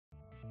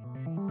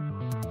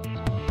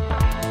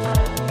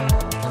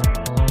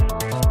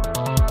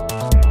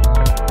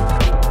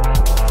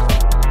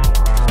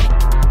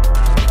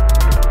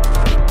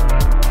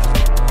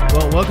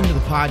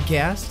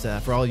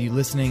podcast. For all of you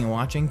listening and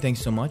watching,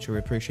 thanks so much. We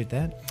appreciate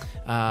that.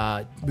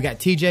 We got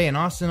TJ and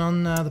Austin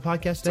on the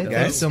podcast today.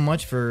 Thanks so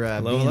much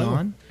for being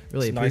on.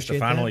 Really it's appreciate nice to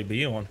finally that.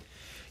 be on.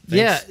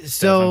 Thanks,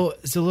 so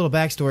a little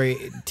backstory.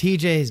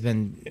 TJ has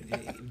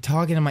been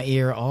talking in my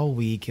ear all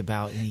week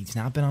about he's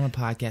not been on a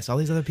podcast. All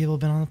these other people have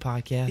been on the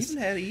podcast. Even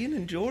had Ian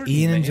and Jordan.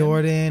 And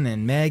Jordan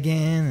and Megan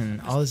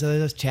and all this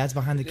other stuff. Chad's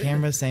behind the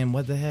camera saying,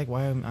 "What the heck?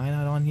 Why am I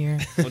not on here?"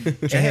 Well,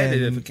 Chad,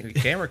 if the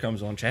camera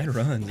comes on, Chad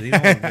runs.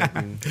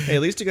 Hey,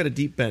 at least you got a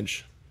deep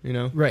bench. You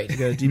know, right? You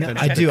got a deep bench.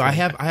 I do. I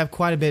have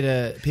quite a bit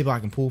of people I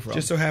can pull from.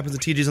 Just so happens the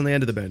TJ's on the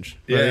end of the bench.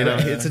 Yeah, you know,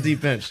 it's a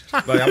deep bench.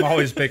 But I'm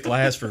always picked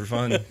last for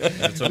fun.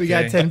 It's okay. We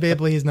got 10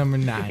 people. He's number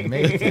 9.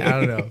 Maybe 10, I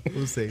don't know.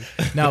 We'll see.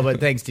 No,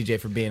 but thanks TJ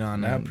for being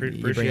on.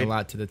 You bring a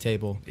lot to the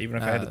table. Even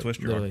if I had the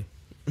twister on.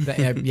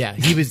 Yeah,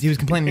 he was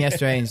complaining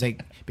yesterday, and he's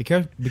like, "Be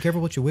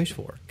careful what you wish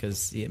for,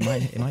 because it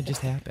might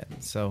just happen."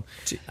 So,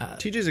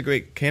 TJ's a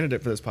great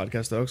candidate for this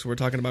podcast, though. So we're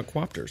talking about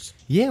quafters.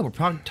 Yeah, we're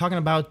talking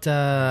about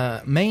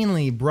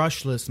mainly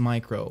brushless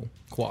micro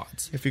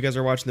quads. If you guys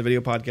are watching the video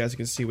podcast, you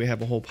can see we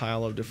have a whole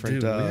pile of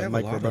different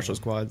micro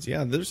brushless quads.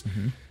 Yeah, there's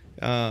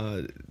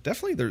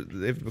definitely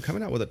they've been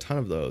coming out with a ton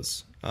of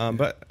those.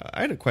 But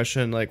I had a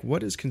question: like,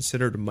 what is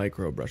considered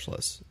micro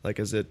brushless? Like,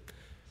 is it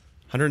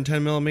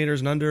 110 millimeters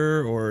and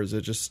under, or is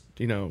it just,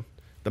 the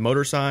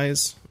motor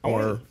size?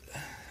 Or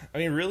I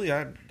mean, really,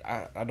 I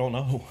don't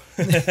know.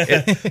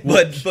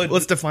 but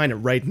let's define it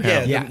right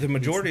now. Yeah, the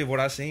majority of what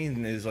I've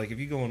seen is like if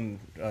you go on,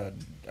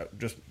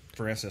 just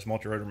for instance,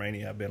 Multi-Rotor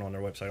Mania, I've been on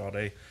their website all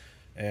day,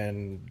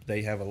 and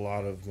they have a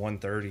lot of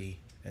 130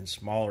 and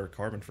smaller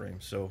carbon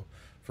frames. So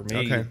for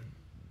me,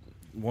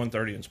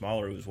 130 and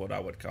smaller is what I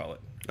would call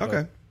it.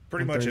 Okay.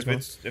 Pretty much if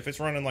it's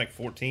running like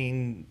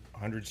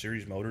 1400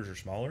 series motors or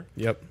smaller,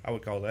 I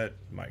would call that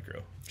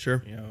micro.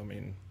 Sure. I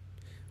mean,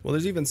 well,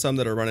 there's even some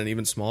that are running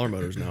even smaller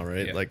motors now,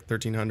 right? Yeah. Like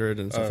 1300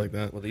 and stuff like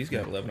that. Well, these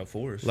got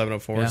 1104s.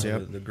 1104s, yeah.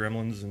 The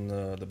Gremlins and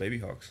the Baby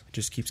Hawks. It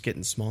just keeps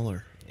getting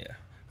smaller. Yeah.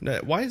 Now,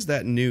 why is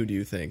that new, do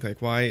you think? Like,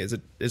 why is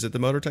it the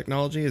motor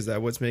technology? Is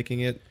that what's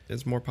making it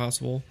more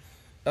possible?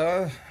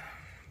 I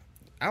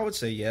would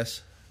say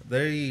yes.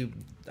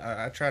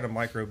 I tried a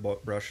micro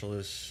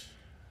brushless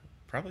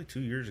probably 2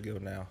 years ago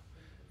now,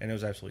 and it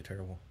was absolutely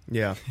terrible.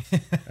 Yeah.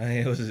 I mean,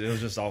 it was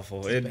just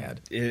awful. It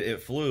bad.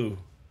 It flew,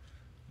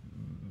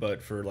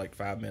 but for like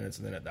 5 minutes,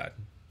 and then it died.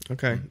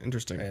 Okay,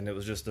 interesting. And it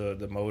was just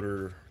the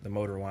motor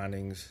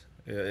windings,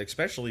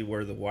 especially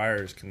where the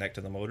wires connect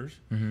to the motors,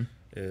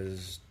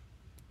 is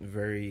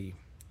very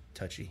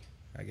touchy,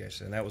 I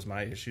guess. And that was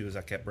my issue, is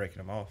I kept breaking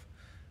them off.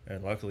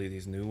 And luckily,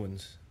 these new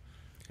ones,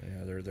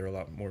 they're a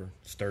lot more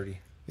sturdy.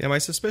 Yeah, my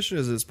suspicion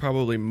is it's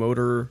probably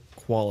motor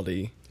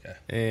quality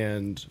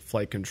and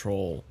flight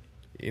control.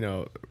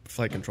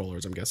 Flight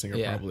controllers, I'm guessing,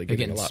 are probably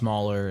getting a lot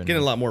smaller, and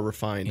getting a lot more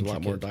refined, a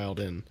lot more dialed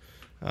in.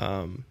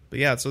 But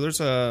yeah, so there's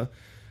some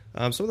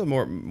of the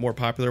more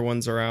popular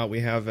ones are out. We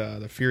have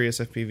the Furious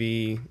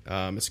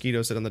FPV,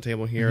 Mosquito sit on the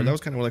table here. That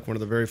was kind of like one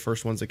of the very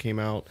first ones that came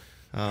out.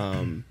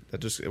 That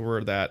just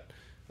were that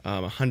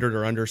 100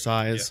 or under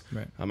size.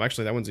 Yeah. Right.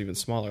 Actually, that one's even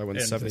smaller. That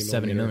one's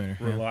 70 millimeter.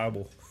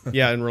 Reliable.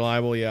 Yeah, and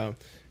reliable. Yeah,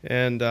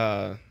 and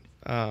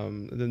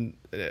then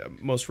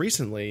most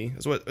recently,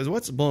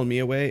 what's blown me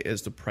away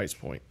is the price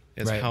point.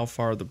 How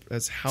far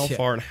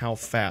and how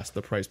fast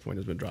the price point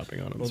has been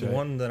dropping on them. Well, the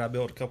one that I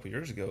built a couple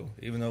years ago,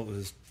 even though it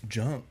was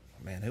junk,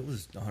 man, it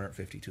was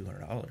 $150,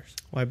 $200. Well,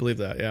 I believe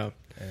that, yeah.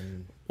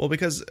 And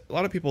because a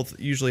lot of people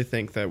usually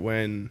think that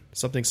when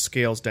something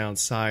scales down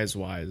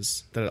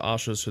size-wise, that it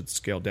also should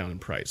scale down in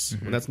price.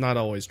 And that's not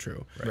always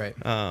true. Right.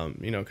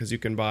 Because you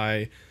can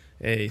buy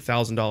a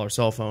 $1,000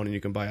 cell phone and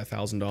you can buy a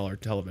 $1,000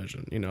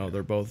 television.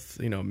 They're both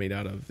made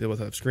out of, they both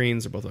have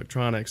screens, they're both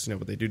electronics,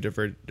 but they do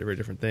very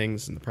different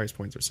things, and the price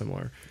points are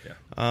similar. Yeah.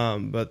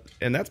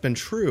 And that's been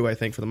true, I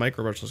think, for the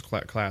micro brushless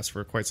class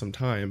for quite some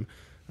time.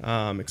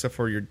 Except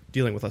for you're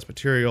dealing with less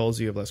materials,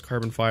 you have less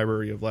carbon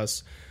fiber, you have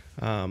less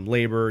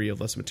labor, you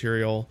have less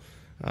material.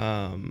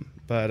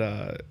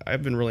 But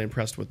I've been really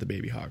impressed with the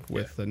Baby Hawk,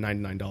 with the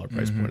 $99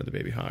 price point of the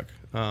Baby Hawk,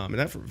 and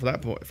that for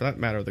that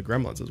matter, the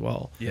Gremlins as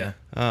well. Yeah.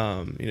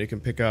 You can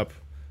pick up,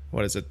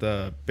 what is it?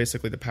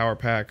 Basically the power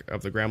pack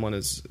of the Gremlin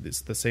is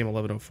the same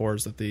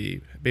 1104s that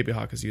the Baby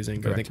Hawk is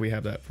using. But I think we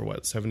have that for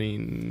what,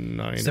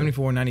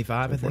 $74.95,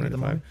 I think, at the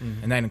moment,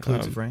 and that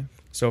includes a frame.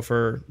 So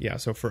for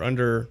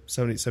under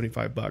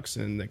 $75,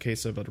 in the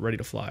case of a ready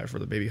to fly for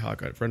the Baby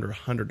Hawk, for under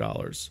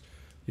 $100,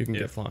 you can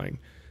get flying,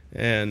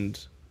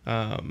 and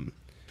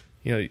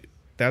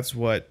that's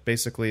what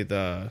basically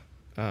the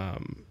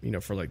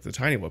for like the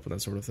tiny whip and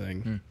that sort of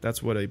thing.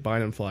 That's what a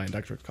bind and fly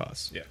inductor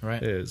costs. Yeah,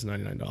 right. Is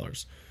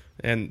 $99,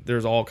 and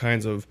there's all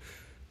kinds of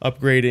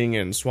upgrading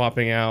and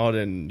swapping out,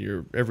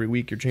 and every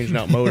week you're changing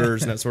out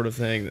motors and that sort of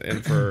thing,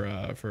 and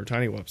for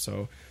tiny whip.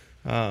 So.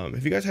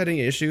 Have you guys had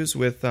any issues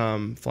with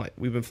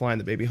we've been flying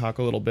the Baby Hawk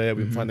a little bit,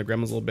 we've been flying the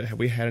Gremlins a little bit. Have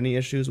we had any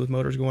issues with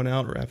motors going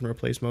out or having to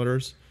replace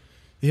motors?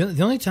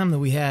 The only time that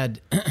we had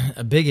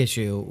a big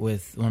issue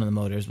with one of the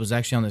motors was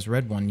actually on this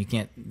red one. You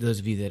can't. Those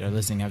of you that are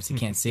listening obviously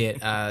can't see it.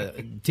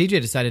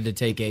 TJ decided to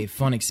take a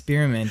fun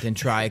experiment and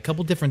try a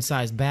couple different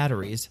sized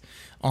batteries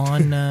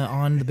on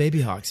the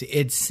Baby Hawks.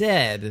 It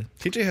said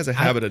TJ has a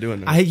habit of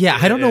doing that.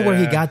 I don't know where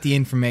he got the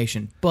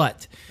information,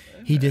 but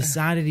he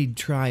decided he'd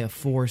try a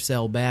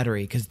 4-cell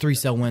battery because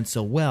 3-cell went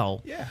so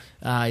well.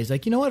 Yeah. He's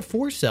like, you know what,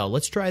 4-cell,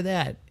 let's try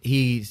that.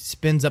 He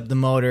spins up the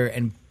motor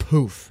and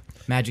poof.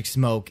 Magic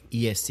smoke,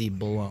 ESC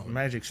blown.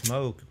 Magic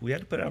smoke. We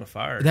had to put out a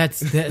fire.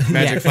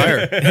 Magic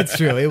fire. That's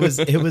true. It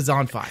was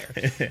on fire.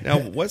 Now,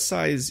 what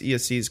size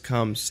ESCs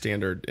come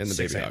standard in the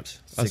 6 Baby amps.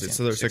 Hawk? 6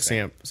 So they're 6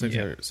 amp.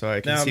 Yeah. So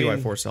I can see why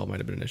 4-cell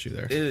might have been an issue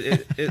there.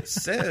 It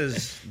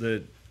says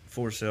that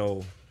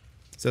 4-cell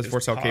It says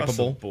 4-cell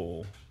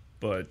capable,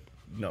 but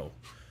no,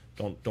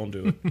 don't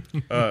do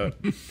it.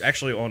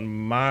 Actually, on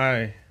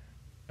my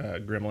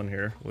Gremlin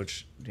here,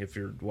 which if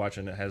you're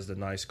watching, it has the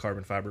nice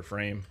carbon fiber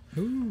frame.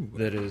 Ooh.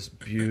 That is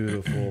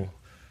beautiful.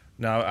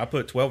 Now I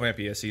put 12 amp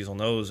ESCs on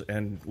those,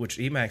 and which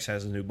Emax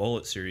has a new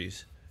Bullet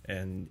series,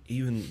 and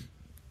even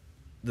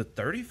the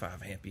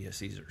 35 amp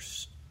ESCs are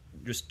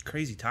just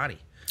crazy tiny.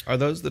 Are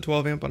those the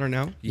 12 amp on her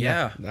now?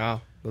 Yeah.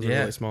 Wow. Those are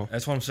really small.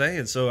 That's what I'm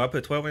saying. So I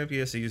put 12 amp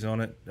ESCs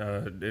on it.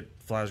 It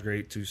flies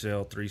great,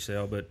 2-cell,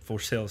 3-cell, but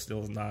 4-cell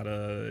still is not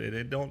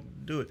it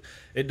don't do it.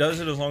 It does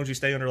it as long as you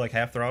stay under like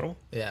half throttle.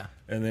 Yeah.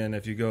 And then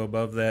if you go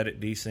above that,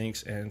 it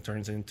desyncs and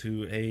turns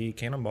into a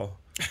cannonball.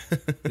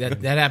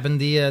 that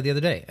happened the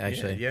other day,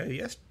 actually.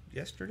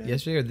 Yesterday.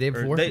 Yesterday or the day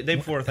before? Day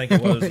before, I think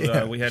it was.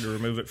 Yeah. We had to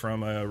remove it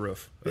from a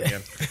roof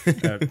again.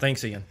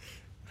 Thanks, Ian.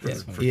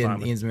 For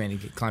Ian's the man.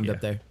 He climbed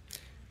up there.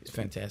 It's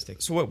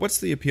fantastic. So what's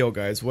the appeal,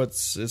 guys?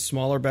 Is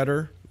smaller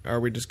better? Are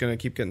we just going to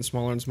keep getting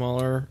smaller and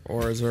smaller,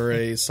 or is there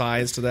a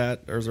size to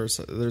that, or is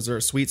there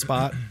a sweet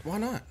spot? Why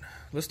not?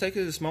 Let's take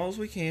it as small as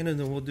we can, and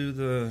then we'll do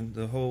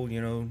the whole.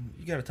 You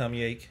got a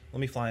tummy ache. Let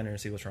me fly in there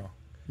and see what's wrong.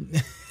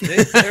 There we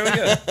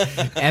go.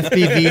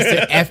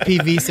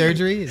 FPV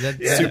surgery? Is that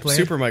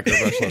super micro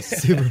brushless?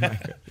 Super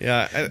micro.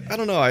 Yeah, I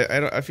don't know.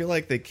 I feel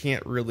like they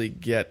can't really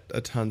get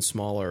a ton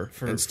smaller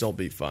and still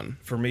be fun.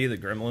 For me, the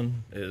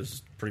Gremlin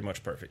is pretty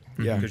much perfect.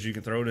 Yeah, because you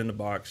can throw it in the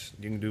box.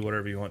 You can do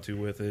whatever you want to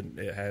with it.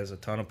 It has a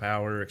ton of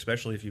power,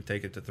 especially if you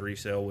take it to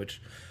 3-cell,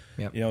 which.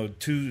 Yep.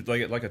 2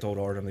 like I told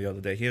Artem the other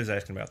day. He was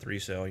asking about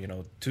 3-cell.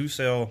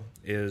 2-cell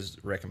is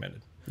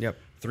recommended. Yep.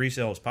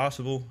 3-cell is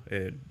possible.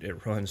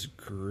 It runs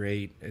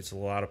great. It's a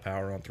lot of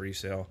power on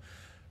 3-cell.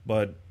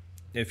 But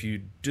if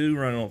you do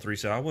run it on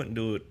 3-cell, I wouldn't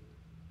do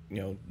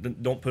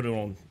it. Don't put it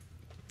on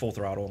full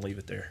throttle and leave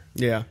it there.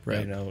 Yeah,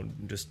 right.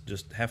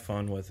 Just have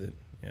fun with it.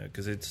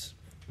 Because it's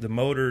the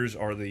motors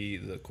are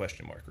the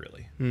question mark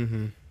really.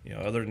 Mm-hmm.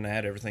 Other than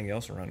that, everything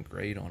else will run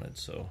great on it.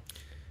 So.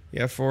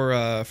 Yeah,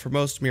 for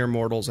most mere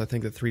mortals, I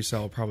think the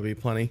 3-cell will probably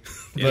be plenty.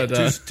 Yeah, but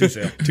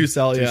 2-cell.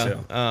 2-cell,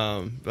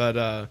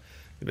 yeah.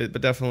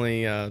 But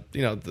definitely,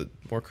 the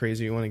more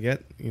crazy you want to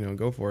get,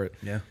 go for it.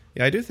 Yeah.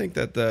 Yeah, I do think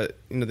that the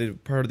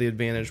part of the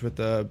advantage with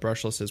the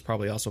brushless is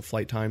probably also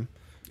flight time.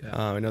 Yeah,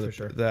 I know for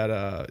sure.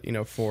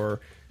 that for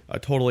a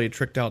totally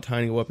tricked out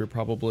tiny whoop, you're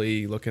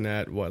probably looking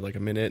at like a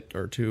minute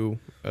or two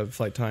of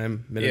flight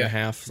time, minute and a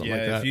half, something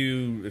like that.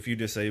 If you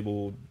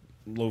disable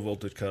low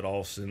voltage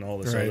cutoffs and all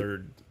this Right.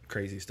 other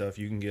crazy stuff,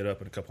 you can get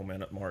up in a couple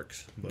minute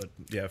marks. But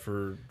yeah,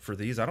 for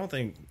these, I don't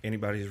think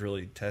anybody's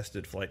really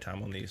tested flight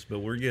time on these, but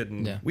we're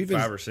getting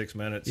 5 or 6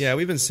 minutes. Yeah,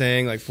 we've been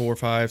saying like 4,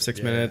 5,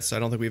 6 minutes. I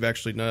don't think we've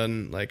actually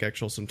done like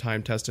some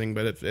time testing,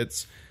 but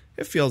it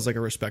feels like a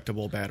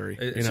respectable battery.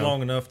 It's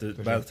long enough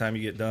that by the time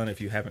you get done,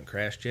 if you haven't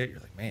crashed yet, you're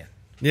like, man,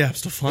 yeah, I'm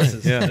still flying.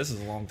 This is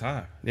a long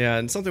time. Yeah,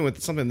 and something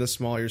this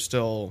small, you're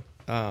still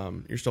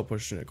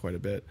pushing it quite a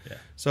bit. Yeah.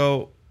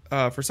 So.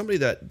 For somebody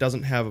that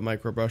doesn't have a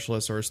micro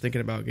brushless or is thinking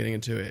about getting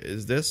into it,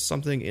 is this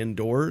something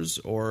indoors,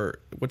 or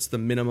what's the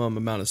minimum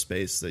amount of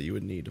space that you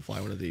would need to fly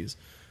one of these?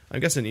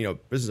 I'm guessing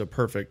this is a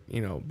perfect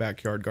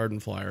backyard garden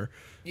flyer.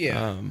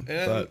 Yeah,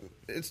 but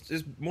it's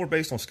more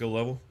based on skill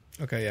level.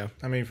 Okay, yeah.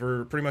 I mean,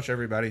 for pretty much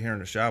everybody here in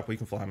the shop, we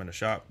can fly them in the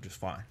shop just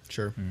fine.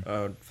 Sure.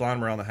 Flying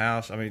them around the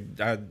house, I mean,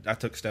 I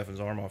took Stefan's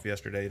arm off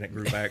yesterday and it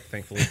grew back,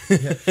 thankfully.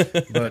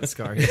 But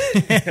scar.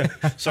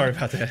 Sorry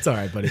about that. It's all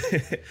right, buddy.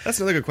 That's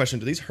another good question.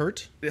 Do these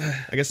hurt?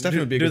 I guess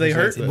Stefan would be a do good they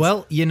person hurt? to this.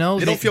 Well, they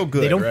don't feel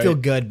good. They don't right? feel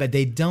good, but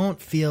they don't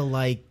feel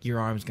like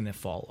your arm's going to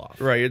fall off.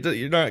 Right.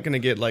 You're not going to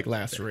get like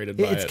lacerated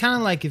by it. It's kind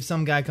of like if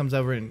some guy comes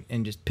over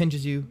and just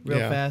pinches you real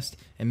fast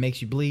and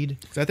makes you bleed.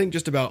 So I think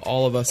just about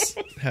all of us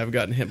have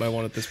gotten hit by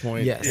one at this point.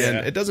 Yes.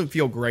 And it doesn't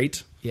feel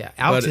great. Yeah,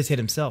 Alex has hit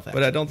himself,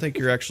 actually. But I don't think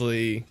you're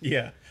actually...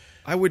 Yeah.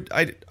 I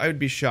would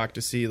be shocked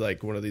to see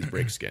like one of these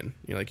break skin.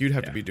 You'd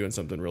have to be doing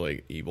something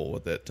really evil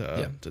with it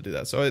to do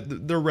that. So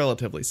they're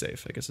relatively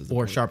safe, I guess. Is the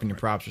or point. sharpen your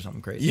props or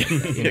something crazy.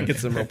 Yeah, get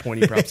some real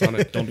pointy props on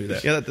it. Don't do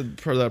that. Yeah,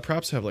 the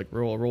props have like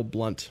real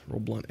blunt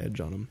edge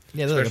on them.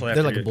 Yeah, they're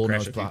like a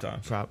bullnose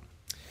prop.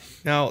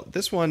 Now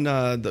this one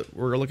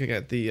we're looking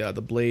at the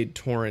Blade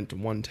Torrent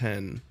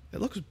 110. It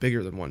looks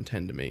bigger than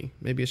 110 to me.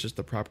 Maybe it's just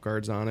the prop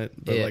guards on it,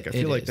 but I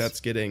feel like that's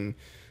getting.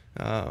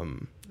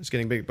 It's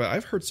getting big, but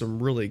I've heard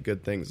some really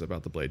good things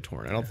about the Blade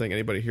Torrent. I don't think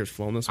anybody here's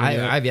flown this one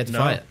yet. I've yet to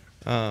fly it.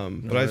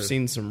 But I've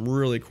seen some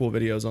really cool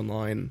videos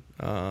online.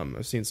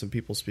 I've seen some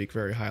people speak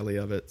very highly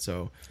of it.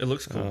 So it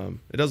looks cool.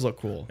 It does look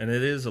cool, and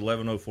it is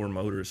 1104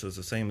 motors, so it's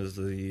the same as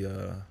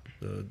the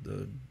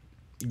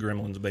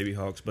Gremlins Baby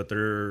Hawks, but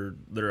they're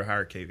a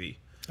higher KV.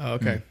 Oh,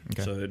 okay.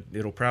 So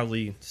it'll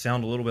probably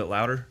sound a little bit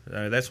louder.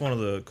 That's one of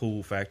the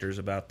cool factors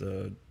about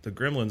the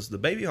Gremlins. The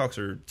Baby Hawks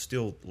are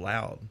still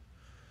loud.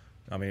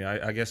 I mean,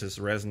 I guess it's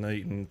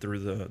resonating through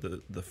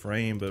the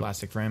frame, but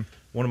Plastic frame.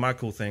 One of my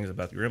cool things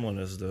about the Gremlin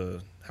is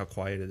how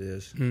quiet it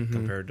is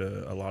compared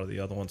to a lot of the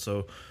other ones.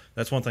 So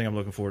that's one thing I'm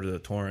looking forward to the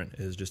Torrent,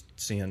 is just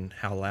seeing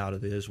how loud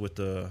it is with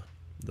the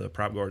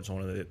prop guards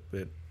on it.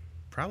 It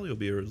probably will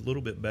be a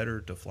little bit better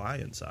to fly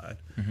inside.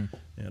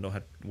 And don't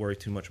have to worry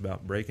too much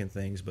about breaking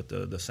things, but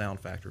the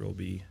sound factor will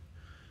be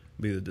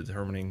the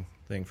determining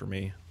thing for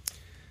me.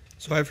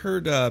 So I've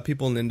heard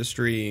people in the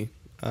industry.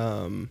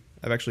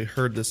 I've actually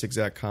heard this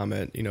exact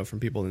comment, from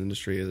people in the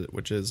industry,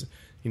 which is,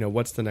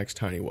 what's the next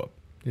Tiny Whoop?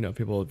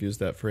 People have used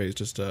that phrase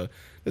just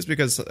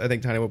because I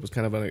think Tiny Whoop was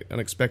kind of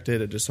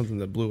unexpected. It's just something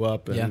that blew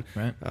up, and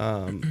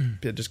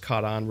it just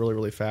caught on really,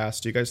 really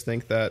fast. Do you guys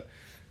think that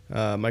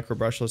Micro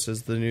Brushless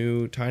is the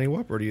new Tiny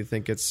Whoop, or do you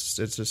think it's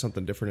just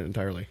something different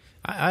entirely?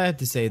 I have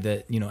to say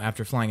that,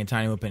 after flying a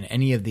Tiny Whoop and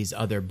any of these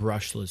other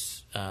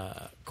brushless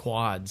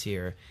quads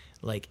here,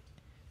 like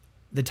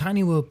the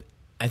Tiny Whoop,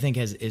 I think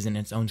is in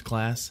its own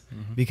class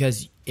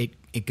because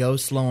it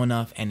goes slow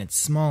enough and it's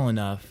small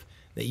enough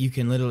that you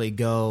can literally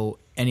go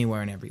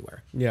anywhere and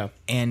everywhere. Yeah.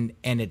 And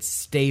it's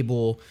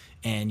stable,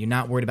 and you're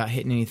not worried about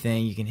hitting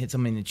anything. You can hit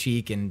something in the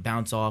cheek and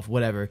bounce off,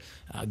 whatever,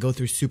 go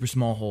through super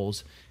small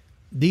holes.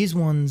 These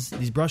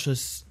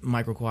brushless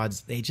micro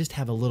quads, they just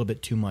have a little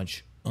bit too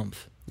much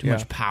oomph, too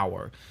much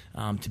power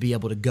to be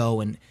able to go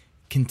and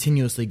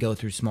continuously go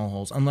through small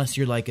holes, unless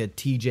you're like a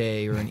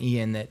TJ or an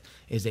Ian that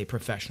is a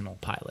professional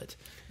pilot.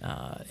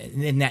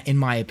 In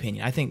my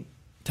opinion, I think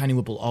Tiny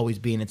Whoop will always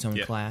be in its own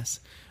class.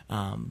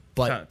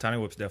 But Tiny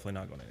Whoop's definitely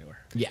not going anywhere.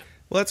 Yeah.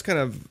 Well, that's kind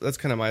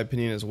of my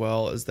opinion as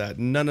well. Is that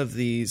none of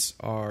these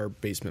are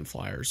basement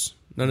flyers.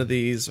 None of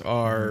these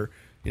are.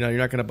 You're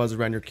not going to buzz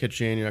around your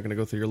kitchen. You're not going to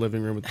go through your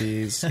living room with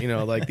these.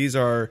 Like these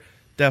are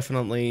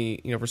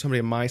definitely, for somebody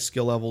at my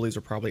skill level, these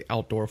are probably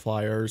outdoor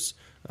flyers.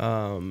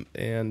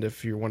 And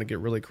if you want to get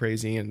really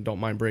crazy and don't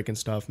mind breaking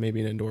stuff,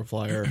 maybe an indoor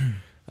flyer.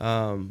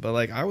 But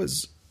like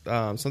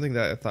something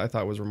that I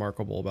thought was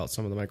remarkable about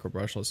some of the Micro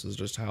Brushless is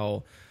just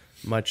how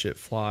much it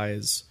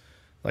flies.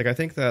 Like I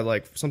think that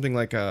like something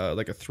like a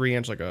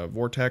 3-inch, like a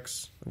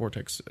Vortex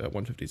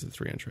 150 is a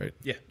 3-inch, right?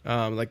 Yeah.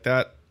 Like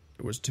that.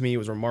 To me, it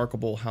was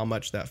remarkable how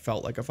much that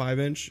felt like a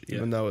 5-inch,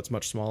 even though it's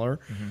much smaller.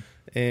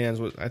 And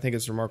what I think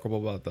is remarkable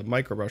about the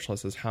Micro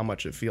Brushless is how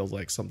much it feels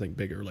like something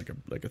bigger, like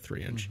a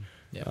 3-inch.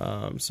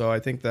 So I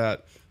think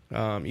that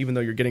even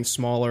though you're getting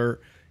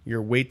smaller,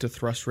 your weight to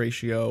thrust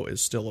ratio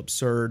is still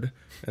absurd,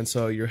 and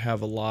so you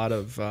have a lot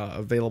of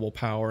available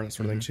power and that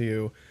sort of thing to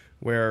you.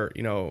 Where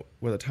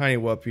with a Tiny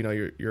Whoop,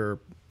 you're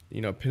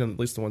pinning, at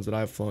least the ones that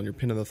I've flown, you're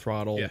pinning the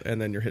throttle and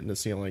then you're hitting the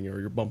ceiling or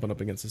you're bumping up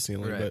against the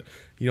ceiling, but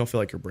you don't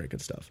feel like you're breaking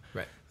stuff.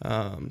 Right.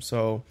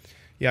 So,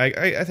 yeah,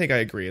 I think I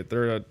agree.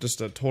 They're just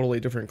a totally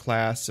different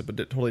class, a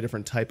totally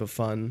different type of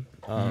fun.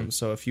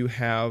 So if you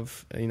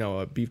have,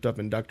 a beefed up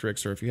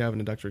Inductrix, or if you have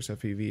an Inductrix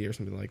FPV or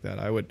something like that,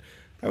 I would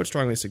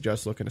strongly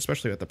suggest looking,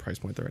 especially at the price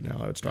point they're at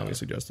now, I would strongly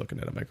suggest looking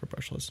at a Micro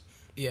Brushless.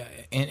 Yeah,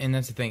 and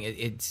that's the thing.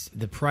 It's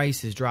the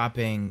price is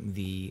dropping,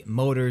 the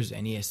motors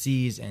and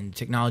ESCs and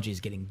technology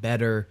is getting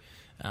better.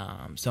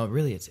 So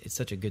really, it's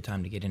such a good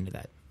time to get into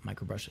that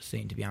Micro Brushless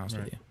scene, to be honest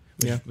with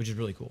you, which is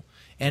really cool.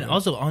 And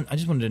also, I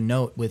just wanted to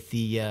note with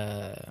the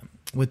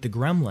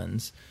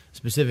Gremlins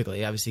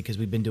specifically, obviously, because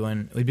we've been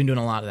doing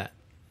a lot of that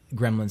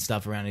Gremlin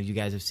stuff around, as you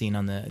guys have seen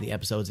on the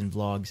episodes and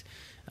vlogs.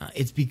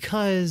 It's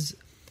because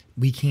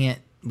we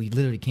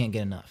literally can't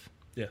get enough.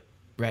 Yeah.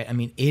 Right? I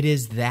mean, it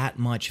is that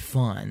much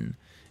fun.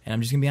 And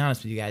I'm just going to be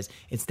honest with you guys.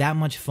 It's that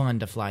much fun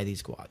to fly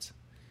these quads.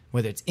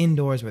 Whether it's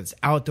indoors, whether it's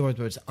outdoors,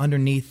 whether it's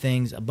underneath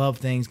things, above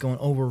things, going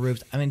over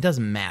roofs. I mean, it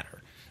doesn't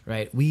matter.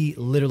 Right? We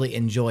literally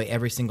enjoy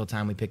every single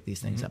time we pick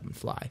these things up and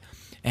fly.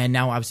 And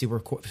now, obviously, we're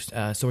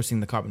sourcing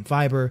the carbon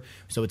fiber,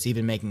 so it's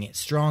even making it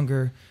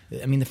stronger.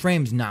 I mean, the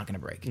frame's not going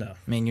to break. No.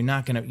 I mean, you're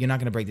not going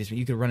to break this.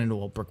 You could run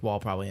into a brick wall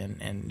probably,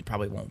 and it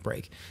probably won't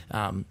break.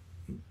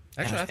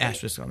 Actually,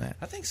 asterisk on that.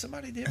 I think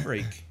somebody did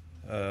break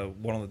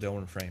one of the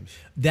Delrin frames.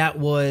 That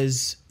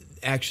was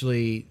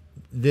actually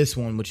this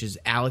one, which is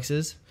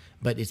Alex's,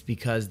 but it's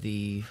because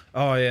the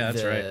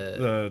that's right.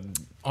 The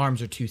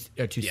arms are too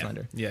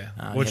slender. Yeah,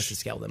 he has to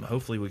scale them up.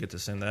 Hopefully, we get to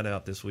send that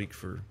out this week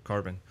for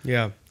carbon.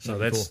 Yeah, so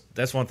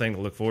that's one thing to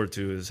look forward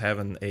to, is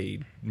having a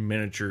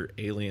miniature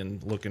alien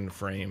looking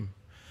frame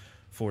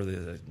for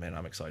the man.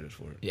 I'm excited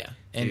for it. Yeah,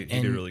 and he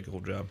did a really cool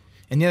job.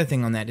 And the other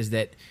thing on that is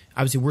that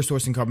obviously we're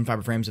sourcing carbon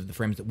fiber frames of the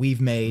frames that we've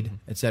made,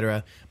 et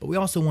cetera. But we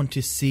also want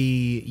to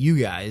see you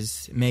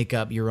guys make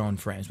up your own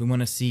frames. We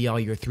want to see all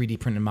your 3D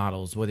printed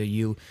models, whether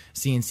you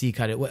CNC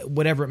cut it,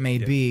 whatever it may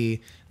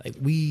be. Like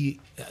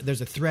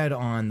there's a thread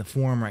on the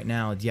forum right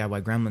now,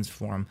 DIY Gremlins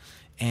forum,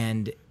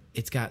 and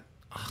it's got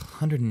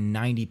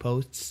 190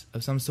 posts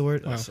of some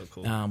sort. That's so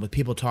cool. With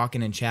people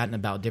talking and chatting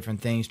about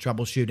different things,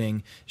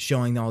 troubleshooting,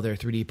 showing all their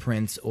 3D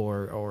prints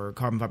or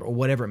carbon fiber or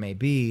whatever it may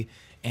be.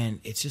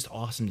 And it's just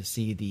awesome to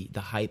see the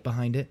hype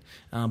behind it.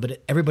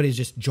 But everybody's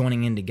just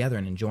joining in together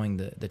and enjoying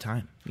the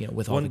time,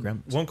 with all the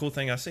Gremlins. One cool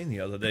thing I seen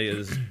the other day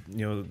is,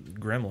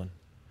 Gremlin.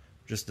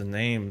 Just the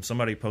name.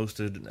 Somebody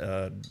posted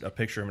a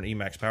picture of an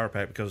Emax Power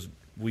Pack because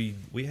we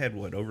had,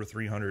 over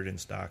 300 in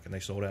stock, and they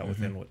sold out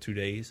within, 2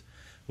 days,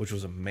 which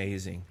was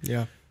amazing.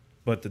 Yeah.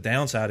 But the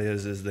downside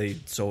is they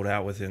sold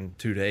out within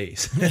 2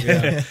 days.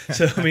 Yeah.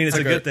 So, I mean, it's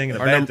a good thing and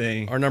a bad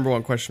thing. Our number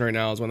one question right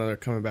now is when they're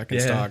coming back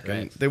in stock. Right.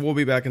 And they will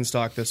be back in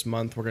stock this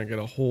month. We're going to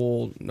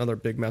get another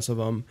big mess of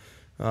them.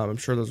 I'm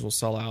sure those will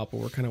sell out,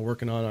 but we're kind of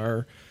working on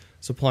our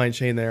supply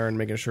chain there and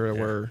making sure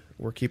that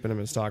we're keeping them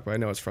in stock. But I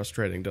know it's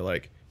frustrating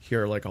to,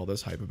 hear, all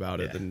this hype about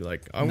it and,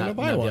 I want to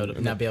buy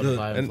one. Not be able to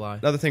buy and fly.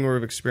 Another thing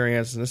we've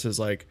experienced, and this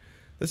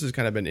has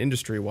kind of been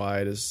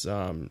industry-wide, is,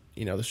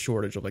 the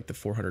shortage of, the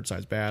 400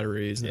 size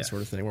batteries and that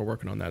sort of thing. We're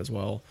working on that as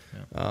well.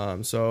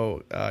 Yeah.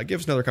 So give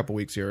us another couple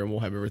weeks here, and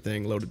we'll have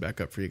everything loaded back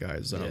up for you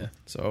guys.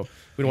 So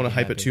we don't want to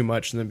hype it too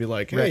much and then be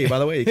like, hey, by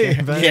the way, you can't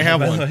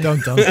have one.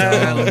 Don't. Look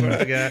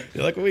what I got.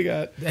 You like what we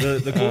got.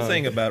 The cool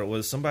thing about it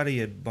was somebody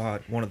had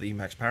bought one of the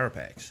Emax Power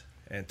Packs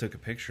and took a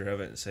picture of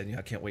it and said,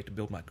 I can't wait to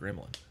build my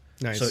Gremlin.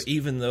 Nice. So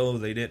even though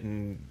they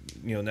didn't,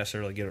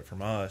 necessarily get it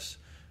from us,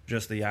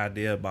 just the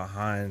idea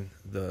behind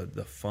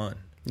the fun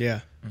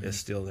is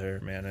still there,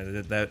 man.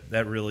 And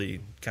that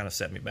really kind of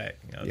set me back.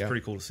 It's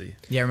pretty cool to see.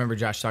 Yeah, I remember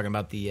Josh talking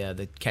about the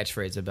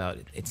catchphrase about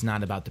it's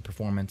not about the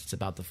performance, it's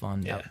about the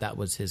fun. Yeah. That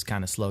was his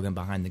kind of slogan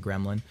behind the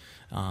Gremlin.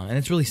 And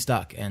it's really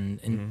stuck.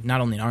 And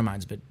not only in our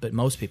minds, but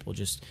most people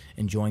just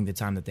enjoying the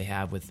time that they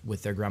have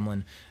with their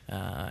Gremlin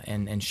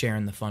and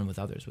sharing the fun with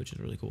others, which is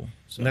really cool.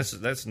 So And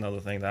that's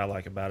another thing that I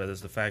like about it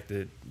is the fact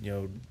that,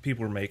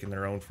 people are making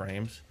their own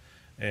frames.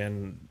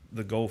 And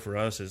the goal for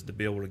us is to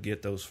be able to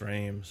get those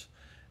frames.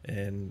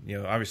 And,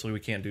 obviously we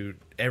can't do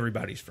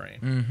everybody's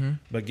frame,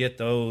 but get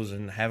those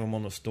and have them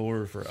on the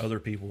store for other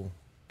people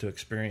to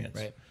experience.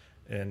 Right.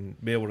 And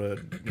be able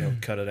to,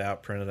 cut it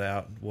out, print it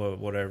out,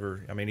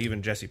 whatever. I mean,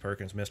 even Jesse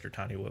Perkins, Mr.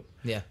 Tiny Whoop,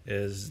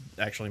 is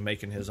actually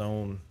making his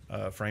own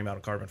frame out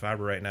of carbon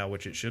fiber right now,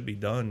 which it should be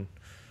done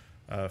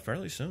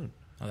fairly soon.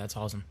 Oh, that's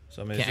awesome.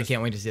 So I mean, I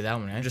can't wait to see that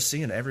one. Right? Just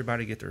seeing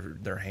everybody get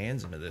their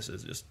hands into this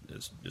is just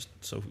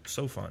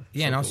so fun.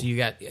 Yeah, so and also cool. you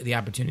got the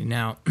opportunity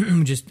now.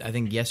 I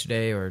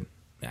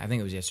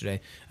think it was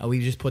yesterday. We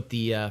just put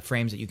the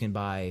frames that you can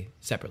buy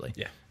separately.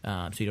 Yeah.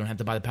 So you don't have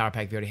to buy the power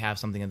pack if you already have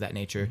something of that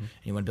nature, and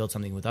you want to build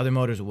something with other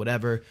motors or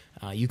whatever.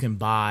 You can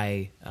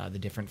buy the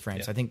different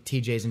frames. Yeah. I think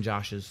TJ's and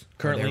Josh's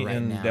currently are there right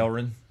in now.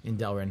 Delrin. In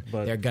Delrin,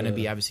 But, they're going to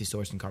be obviously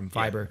sourced in carbon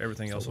fiber.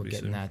 Everything else will we're be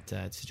getting soon.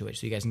 that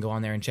situation. So you guys can go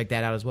on there and check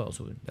that out as well.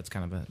 So that's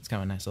kind of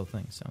a nice little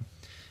thing. So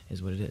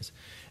is what it is.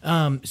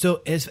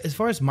 So as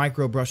far as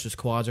micro brushless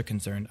quads are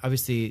concerned,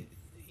 obviously,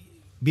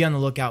 be on the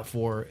lookout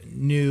for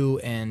new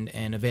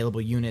and available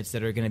units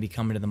that are going to be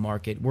coming to the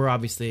market. We're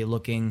obviously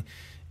looking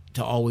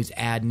to always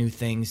add new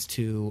things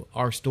to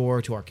our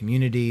store, to our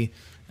community,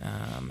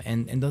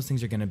 and those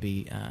things are going to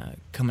be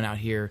coming out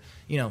here,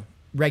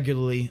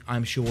 regularly,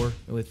 I'm sure,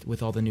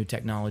 with all the new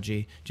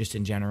technology, just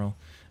in general.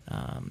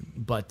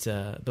 But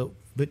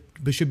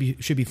should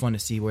be fun to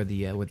see where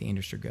the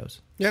industry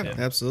goes. Yeah,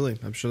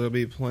 absolutely. I'm sure there'll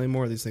be plenty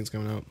more of these things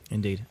coming out.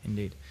 Indeed.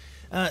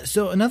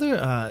 So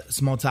another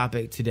small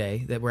topic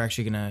today that we're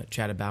actually going to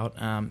chat about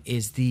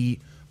is the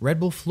Red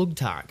Bull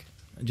Flugtag.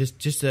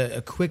 Just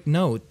a quick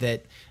note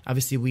that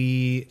obviously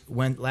we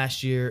went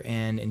last year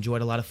and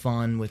enjoyed a lot of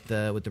fun with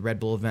the Red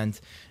Bull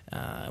event.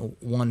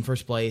 Won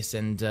first place,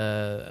 and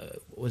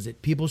was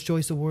it People's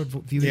Choice Award?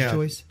 Viewers'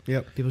 Choice?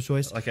 Yep. People's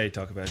Choice? I like how you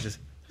talk about it.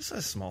 Just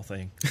a small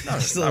thing.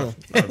 Just a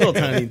little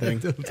tiny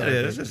thing. It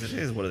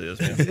is what it is,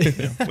 man.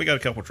 Yeah, we got a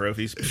couple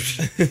trophies.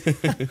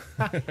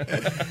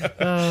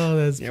 Oh,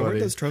 that's Yeah, funny. where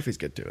does trophies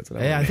get to? It's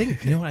Yeah, I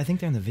think I think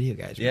they're in the video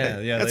guys.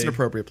 Right? Yeah. That's an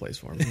appropriate place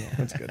for them. Yeah,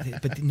 that's good.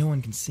 But no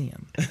one can see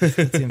them. That's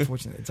the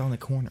unfortunate. It's on the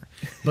corner.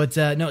 But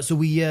no, so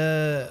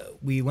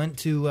we went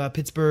to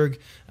Pittsburgh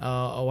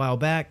a while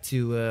back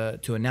to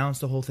announce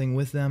the whole thing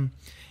with them.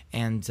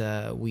 And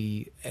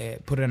we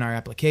put it in our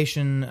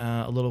application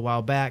a little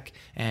while back,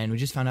 and we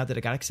just found out that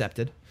it got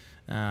accepted.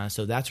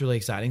 So that's really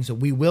exciting. So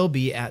we will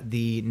be at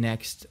the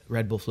next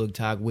Red Bull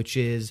Flugtag, which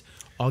is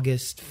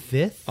August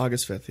 5th.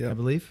 August 5th, yeah. I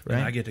believe, right?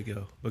 And I get to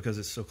go because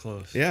it's so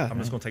close. Yeah. I'm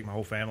just going to take my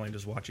whole family and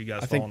just watch you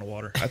guys fall in the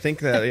water. I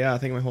think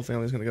my whole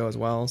family's going to go as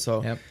well.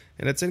 So, Yep.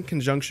 And it's in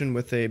conjunction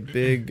with a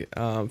big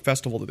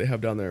festival that they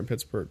have down there in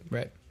Pittsburgh.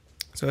 Right.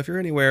 So if you're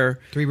anywhere,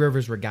 Three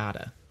Rivers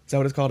Regatta. Is that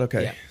what it's called?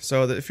 Okay. Yeah.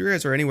 So if you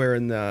guys are anywhere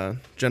in the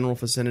general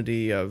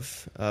vicinity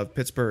of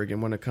Pittsburgh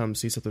and want to come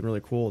see something really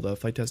cool, the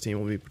flight test team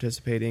will be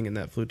participating in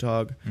that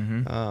Flugtag.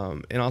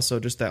 And also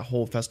just that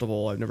whole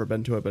festival. I've never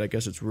been to it, but I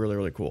guess it's really,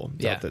 really cool.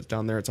 It's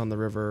down there. It's on the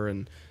river,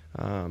 and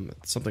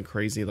something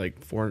crazy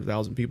like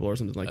 400,000 people or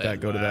something like that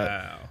go to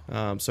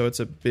that. So it's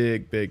a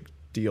big, big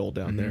deal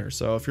down there.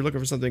 So if you're looking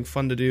for something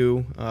fun to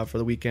do for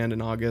the weekend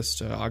in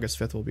August, August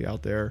 5th we'll be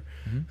out there.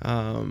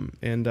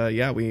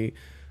 We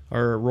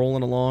are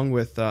rolling along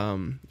with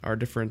our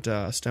different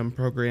STEM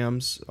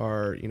programs,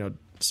 our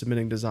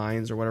submitting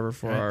designs or whatever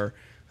for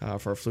our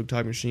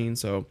Flugtag machine.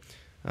 So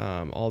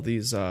all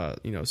these 6th,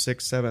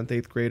 7th,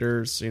 8th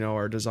graders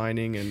are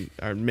designing and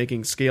are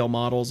making scale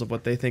models of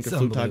what they think a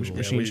Flugtag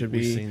machine should be.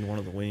 We've seen one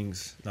of the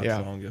wings not too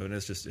long ago, and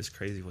it's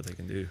crazy what they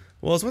can do.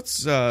 Well, it's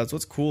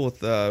what's cool with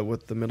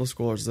the middle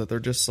schoolers is that they're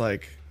just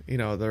like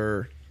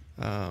they're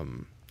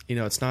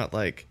it's not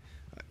like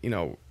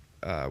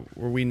where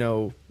we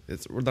know.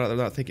 They're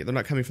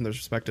not coming from the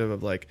perspective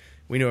of like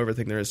we know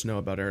everything there is to know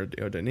about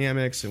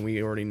aerodynamics, and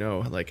we already know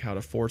like how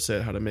to force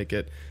it, how to make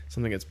it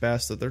something that's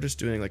best. That they're just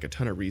doing like a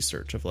ton of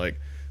research of like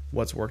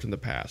what's worked in the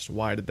past,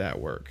 why did that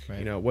work,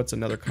 what's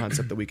another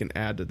concept that we can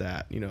add to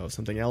that,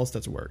 something else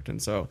that's worked.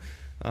 And so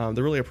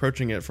they're really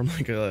approaching it from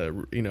like a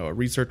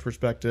research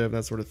perspective,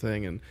 that sort of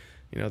thing, and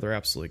they're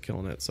absolutely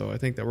killing it. So I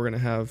think that we're going to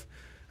have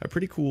a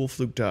pretty cool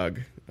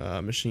Flugtag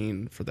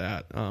machine for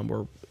that.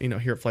 Where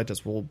here at Flight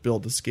Test we'll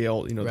build the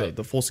scale,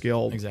 the full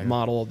scale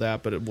model of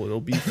that, but it'll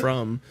be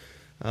from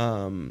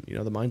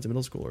the minds of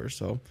middle schoolers.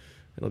 So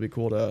it'll be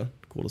cool to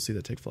see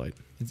that take flight.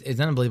 It's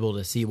unbelievable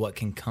to see what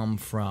can come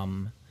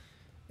from.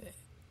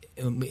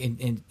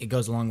 And it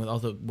goes along with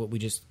also what we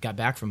just got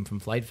back from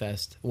Flight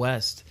Fest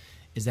West,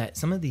 is that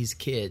some of these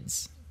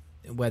kids,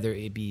 whether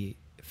it be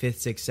 5th,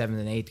 6th, 7th,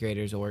 and 8th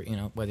graders, or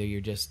whether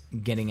you're just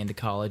getting into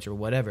college or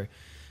whatever,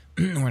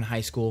 or in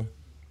high school,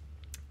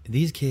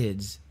 these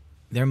kids,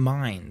 their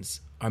minds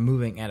are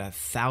moving at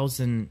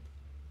 1,000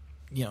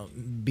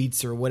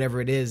 beats or whatever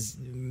it is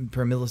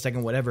per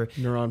millisecond, whatever.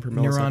 Neuron per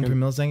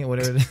millisecond,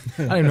 whatever.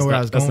 I don't even know where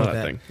I was going with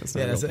that. Thing.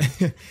 That's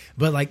not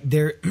but like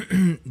they're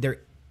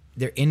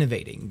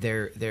innovating.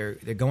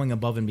 They're going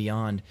above and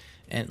beyond.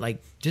 And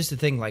like just to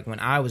think, like when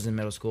I was in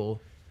middle school,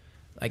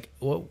 like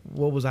what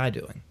was I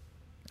doing?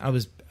 I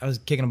was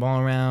kicking a ball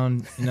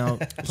around,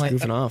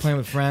 playing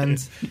with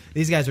friends.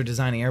 These guys are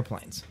designing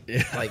airplanes,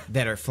 like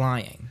that are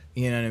flying.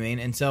 You know what I mean?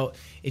 And so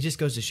it just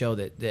goes to show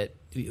that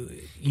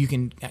you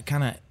can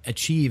kind of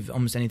achieve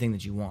almost anything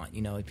that you want,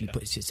 if you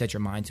set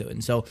your mind to it.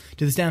 And so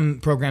to the STEM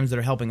programs that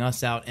are helping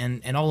us out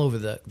and all over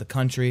the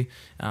country,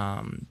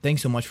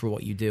 thanks so much for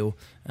what you do,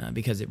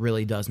 because it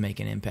really does make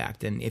an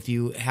impact. And if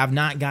you have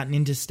not gotten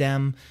into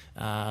STEM,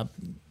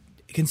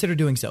 consider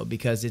doing so,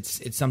 because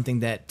it's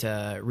something that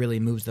really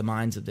moves the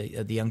minds of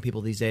the young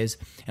people these days,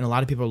 and a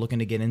lot of people are looking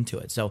to get into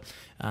it. So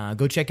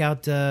go check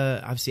out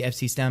obviously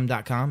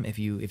fcstem.com if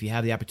you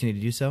have the opportunity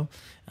to do so.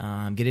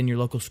 Get in your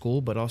local school,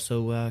 but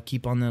also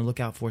keep on the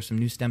lookout for some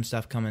new STEM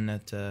stuff coming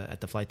at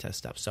the Flight Test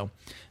stuff. So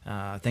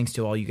thanks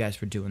to all you guys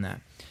for doing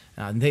that.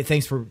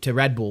 Thanks to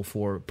Red Bull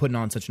for putting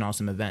on such an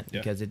awesome event,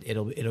 because it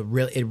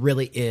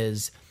really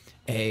is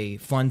a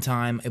fun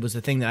time. It was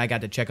a thing that I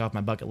got to check off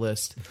my bucket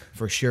list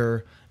for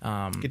sure.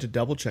 Get to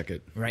double check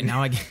it right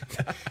now. I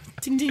get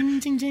ding ding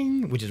ding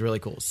ding, which is really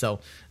cool. So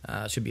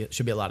should be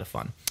a lot of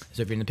fun.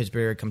 So if you're in the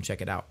Pittsburgh area, come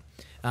check it out.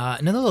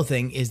 Another little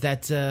thing is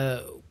that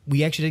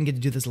we actually didn't get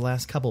to do this the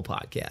last couple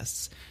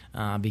podcasts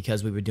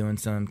because we were doing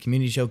some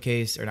community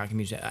showcase, or not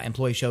community,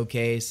 employee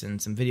showcase,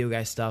 and some video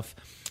guy stuff.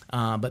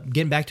 But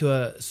getting back to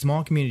a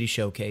small community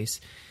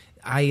showcase,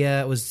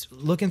 I was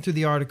looking through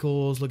the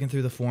articles, looking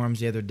through the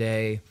forums the other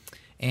day,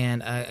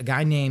 and a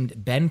guy named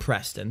Ben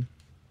Preston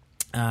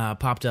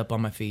popped up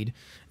on my feed.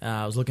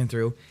 I was looking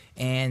through,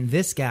 and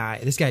this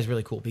guy's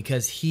really cool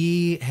because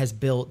he has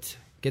built,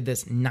 get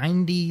this,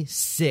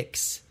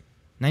 96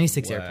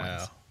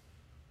 airplanes.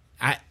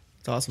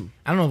 It's awesome.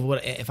 I don't know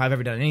if I've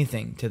ever done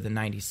anything to the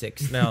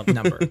 96 now,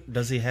 number.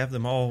 Does he have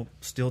them all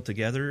still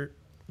together,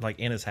 like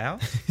in his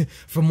house?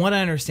 From what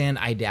I understand,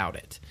 I doubt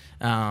it.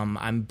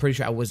 I'm pretty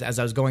sure as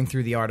I was going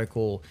through the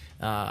article,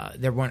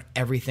 there weren't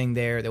everything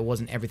there. There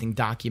wasn't everything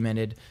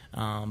documented,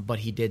 but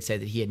he did say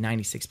that he had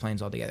 96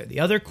 planes altogether. The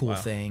other cool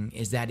thing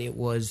is that it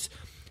was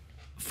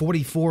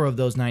 44 of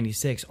those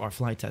 96 are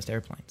flight test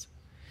airplanes.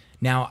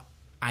 Now,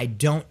 I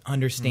don't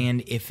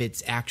understand if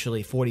it's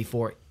actually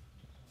 44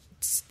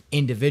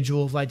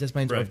 individual flight test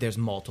planes, or if there's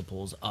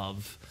multiples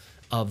of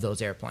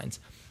those airplanes.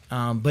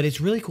 But it's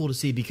really cool to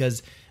see,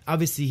 because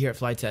obviously here at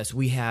Flight Test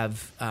we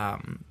have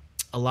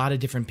a lot of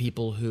different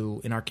people who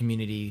in our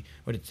community,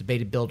 whether it's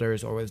Beta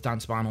Builders or with Don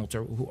Sponholtz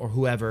or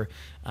whoever,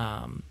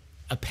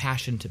 a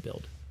passion to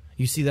build.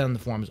 You see that on the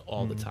forums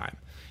all the time.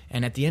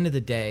 And at the end of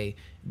the day,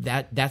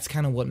 that's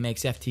kind of what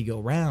makes FT go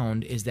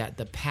round, is that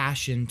the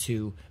passion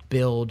to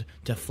build,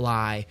 to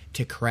fly,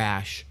 to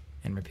crash,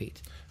 and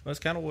repeat. Well, that's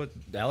kind of what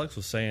Alex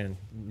was saying.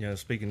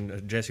 Speaking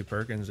of Jesse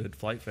Perkins at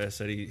Flight Fest,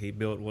 said he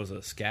built was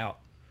a Scout.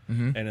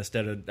 And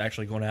instead of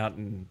actually going out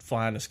and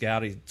flying a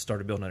Scout, he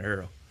started building an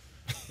Arrow.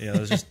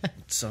 There's just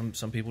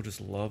some people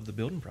just love the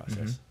building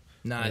process.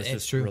 No, And it's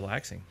just true.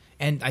 relaxing.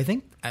 And I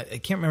think I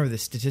can't remember the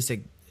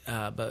statistic,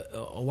 but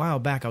a while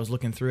back I was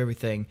looking through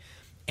everything,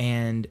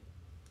 and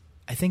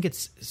I think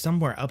it's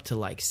somewhere up to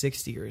like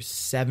 60 or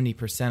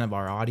 70% of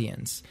our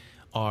audience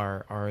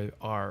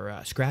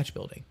are scratch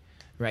building.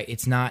 Right,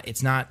 it's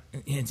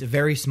a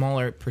very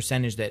smaller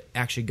percentage that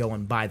actually go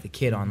and buy the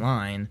kit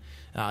online.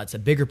 It's a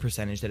bigger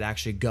percentage that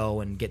actually go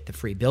and get the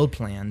free build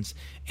plans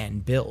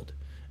and build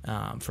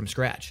from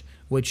scratch,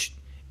 which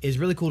is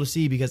really cool to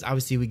see because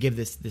obviously we give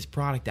this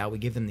product out, we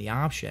give them the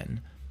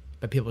option,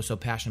 but people are so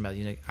passionate about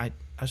it. I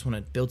just want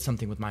to build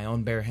something with my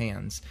own bare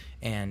hands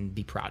and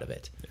be proud of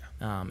it.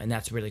 And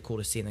that's really cool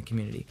to see in the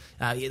community.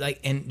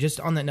 And just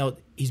on that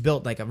note, he's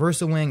built like a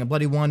Versa Wing, a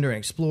Bloody Wonder, an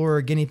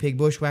Explorer, Guinea Pig,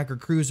 Bushwhacker,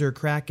 Cruiser,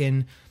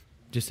 Kraken,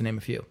 just to name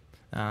a few.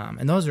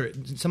 And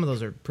some of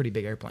those are pretty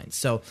big airplanes.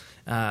 So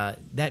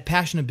that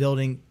passion of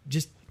building,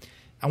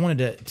 I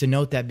wanted to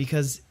note that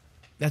because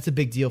that's a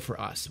big deal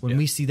for us. When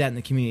we see that in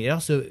the community,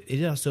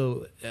 it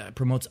also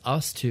promotes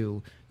us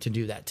to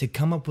do that, to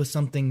come up with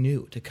something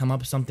new, to come up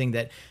with something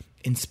that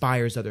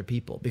inspires other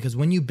people. Because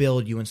when you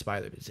build, you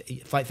inspire others.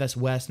 Flight Fest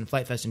West and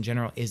Flight Fest in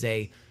general is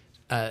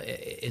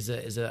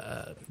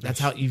that's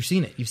how you've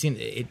seen it. You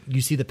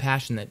see the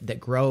passion that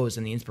grows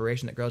and the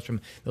inspiration that grows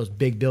from those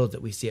big builds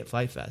that we see at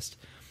Flight Fest.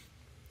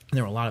 And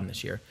there were a lot of them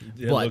this year.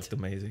 It looked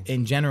amazing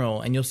in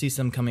general, and you'll see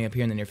some coming up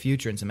here in the near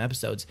future in some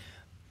episodes.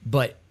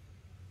 But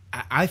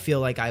I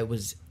feel like I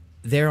was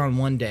there on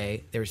one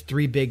day. There was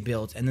 3 big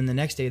builds, and then the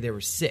next day there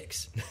were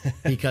 6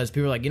 because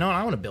people were like,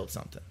 I want to build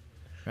something.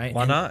 Right?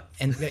 Why not?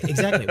 And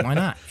exactly, why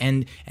not?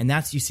 And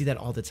you see that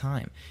all the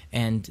time.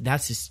 And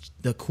that's just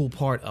the cool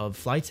part of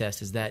Flight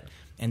Test is that,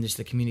 and just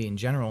the community in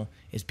general,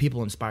 is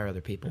people inspire other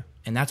people,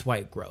 and that's why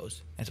it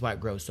grows. That's why it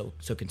grows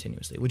so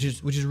continuously, which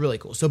is really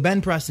cool. So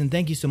Ben Preston,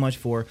 thank you so much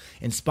for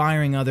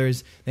inspiring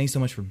others. Thanks so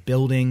much for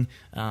building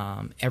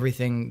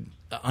everything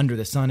under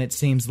the sun, it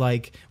seems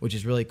like, which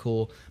is really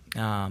cool.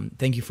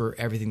 Thank you for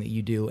everything that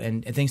you do,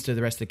 and thanks to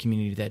the rest of the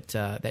community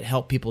that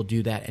help people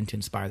do that and to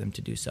inspire them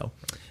to do so.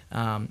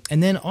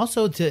 And then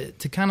also to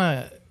kind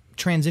of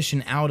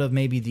transition out of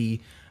maybe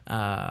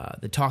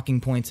the talking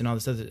points and all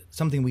this other,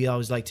 something we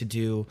always like to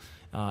do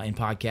in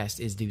podcasts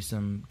is do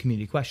some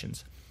community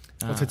questions.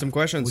 Let's hit some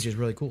questions, which is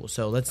really cool.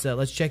 So let's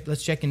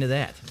check into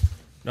that.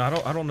 No,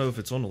 I don't know if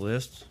it's on the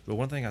list, but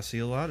one thing I see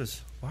a lot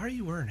is, why are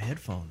you wearing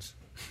headphones?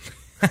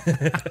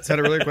 Is that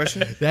a really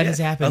question? That has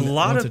happened. A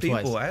lot once of or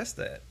people twice. ask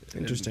that.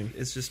 Interesting. And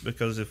it's just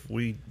because if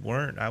we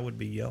weren't, I would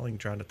be yelling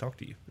trying to talk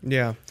to you.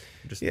 Yeah.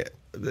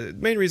 The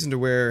main reason to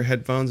wear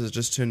headphones is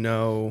just to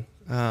know,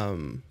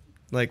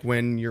 like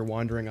when you're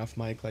wandering off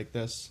mic like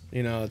this,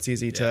 it's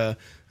easy to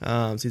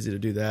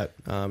do that.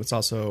 It's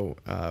also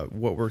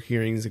what we're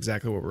hearing is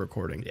exactly what we're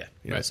recording. Yeah.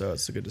 Right. So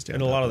it's good to stay.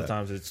 And on a top lot of the that.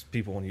 times it's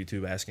people on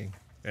YouTube asking,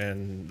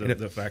 and And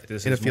the fact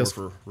this and is it feels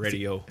more for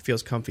radio. It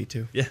feels comfy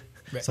too. Yeah.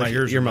 It's My like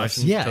ears are earmuffs.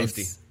 nice and Yeah,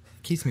 toasty. it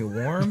keeps me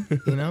warm.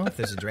 If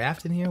there's a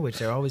draft in here, which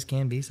there always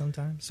can be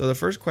sometimes. So the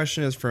first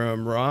question is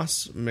from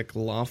Ross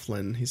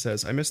McLaughlin. He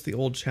says, I miss the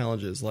old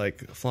challenges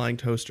like flying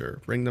toaster.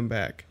 Bring them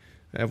back.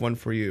 I have one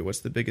for you.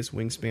 What's the biggest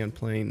wingspan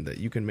plane that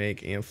you can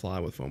make and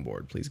fly with foam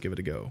board? Please give it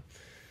a go.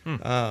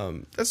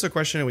 That's a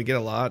question we get a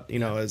lot,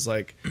 is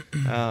like,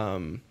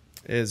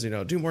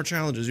 do more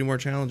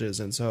challenges.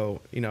 And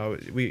so,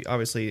 we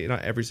obviously,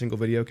 not every single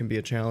video can be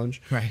a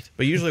challenge. Right.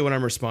 But usually when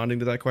I'm responding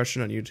to that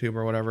question on YouTube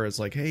or whatever, it's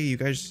like, hey, you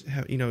guys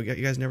have, you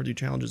guys never do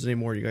challenges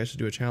anymore. You guys should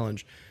do a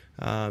challenge.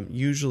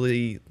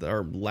 Usually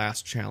our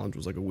last challenge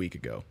was like a week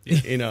ago,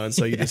 and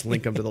so you just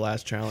link them to the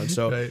last challenge.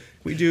 So Right.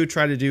 we do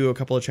try to do a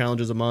couple of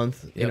challenges a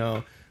month,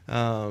 Yep.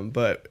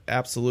 But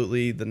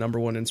absolutely the number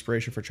one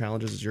inspiration for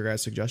challenges is your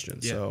guys'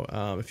 suggestions. Yeah.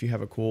 So if you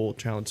have a cool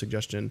challenge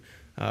suggestion,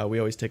 we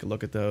always take a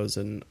look at those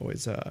and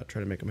always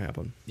try to make them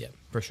happen. Yeah,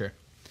 for sure.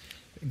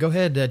 Go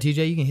ahead,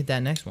 TJ. You can hit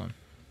that next one.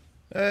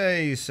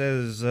 He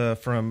says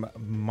from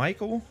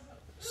Michael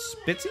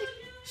Spitz?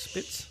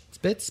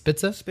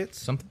 Spitza?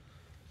 Something.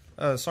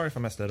 Sorry if I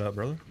messed that up,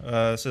 brother.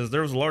 Says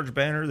there was a large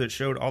banner that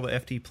showed all the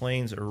FT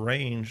planes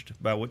arranged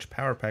by which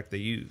power pack they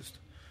used.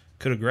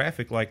 Could a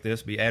graphic like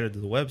this be added to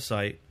the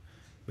website?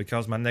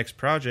 Because my next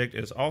project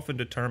is often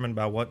determined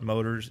by what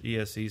motors,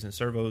 ESCs, and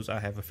servos I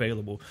have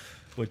available,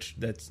 which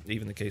that's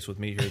even the case with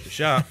me here at the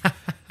shop.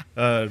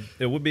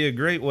 It would be a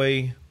great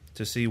way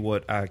to see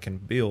what I can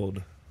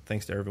build,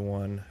 thanks to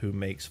everyone who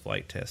makes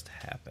Flight Test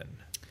happen.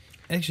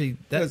 Actually,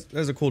 That's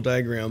a cool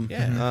diagram.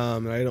 Yeah.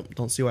 And I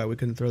don't see why we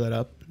couldn't throw that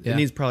up. Yeah. It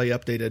needs probably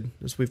updated.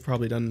 We've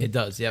probably done It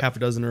does, yep. half a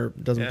dozen or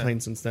dozen Yeah.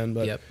 planes since then.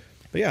 But Yep.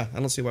 but yeah, I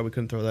don't see why we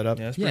couldn't throw that up.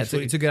 Yeah, that's yeah, pretty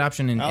it's sweet. a good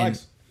option. And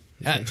Alex.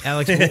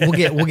 Alex,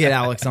 we'll get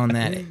Alex on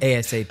that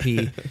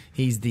ASAP.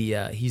 He's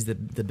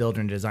the builder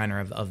and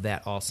designer of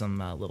that awesome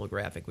little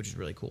graphic, which is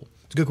really cool.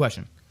 It's a good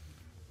question.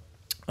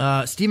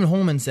 Stephen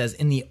Holman says,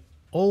 in the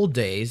old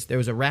days, there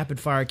was a rapid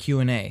fire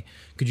Q&A.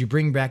 Could you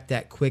bring back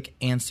that quick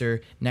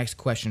answer next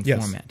question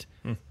Yes. format?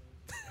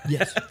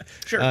 Yes.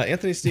 Sure.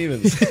 Anthony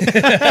Stevens,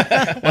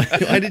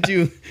 why did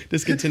you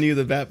discontinue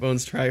the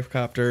Batbones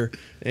tricopter,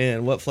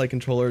 and what flight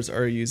controllers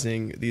are you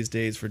using these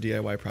days for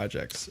DIY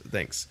projects?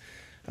 Thanks.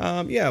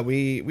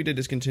 We did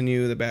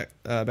discontinue the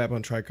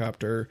Batbone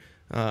tricopter.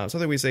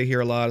 Something we say here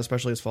a lot,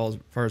 especially as far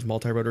as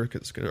multi-rotor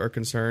are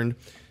concerned,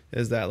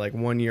 is that like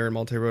 1 year in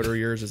multi-rotor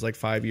years is like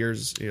 5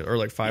 years, or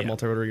like five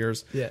multi-rotor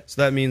years. Yeah.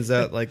 So that means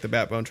that like the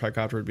Batbone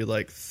tricopter would be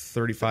like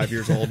 35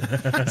 years old.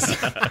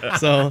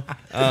 So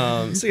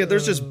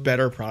there's just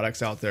better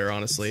products out there.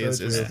 Honestly, is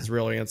the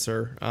real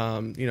answer.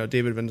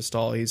 David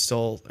Vindestall, he's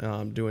still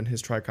doing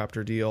his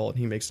tricopter deal, and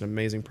he makes an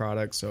amazing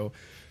product. So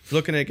if you're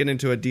looking at getting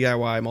into a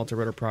DIY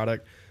multi-rotor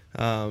product,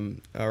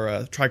 or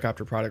a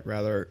tricopter product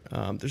rather,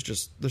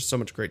 there's so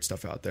much great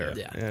stuff out there.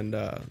 Yeah. And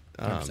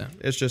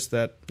it's just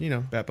that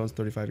Batbone's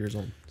 35 years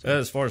old. So.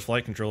 As far as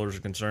flight controllers are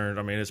concerned,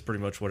 I mean, it's pretty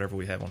much whatever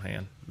we have on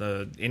hand.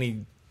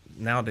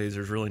 Nowadays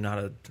there's really not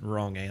a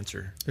wrong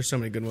answer. There's so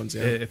many good ones.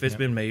 Yeah. If it's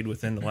been made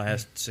within the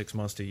last 6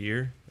 months to a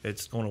year,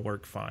 it's going to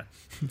work fine.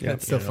 Yeah,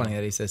 it's so funny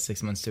that he says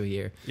 6 months to a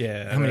year.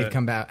 Yeah. How many have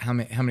come out? How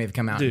many have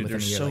come out? Dude, within a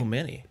there's year? so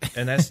many,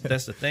 and that's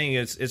the thing.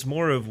 It's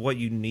more of what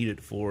you need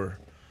it for,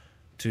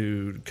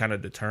 to kind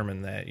of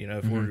determine that,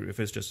 if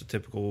it's just a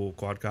typical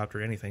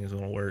quadcopter, anything is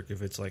going to work.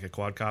 If it's like a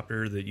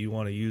quadcopter that you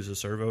want to use a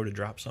servo to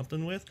drop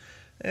something with,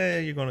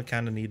 you're going to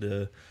kind of need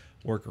to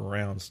work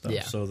around stuff.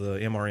 Yeah. So the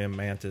MRM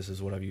Mantis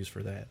is what I've used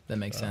for that. That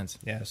makes sense.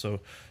 Yeah. So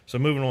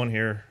moving on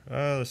here,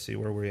 let's see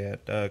where we're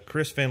at.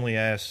 Chris Finley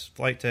asks,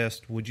 flight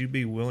test, would you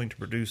be willing to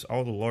produce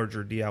all the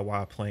larger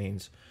DIY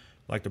planes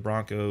like the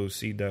Bronco,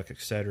 Sea Duck,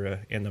 etc.,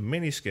 in the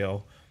mini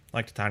scale,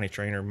 like the Tiny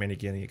Trainer, Mini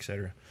Guinea,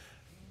 etc.?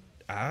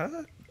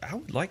 I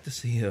would like to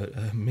see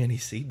a mini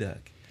Sea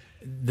Duck.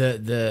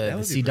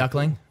 The sea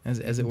duckling, as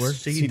it were.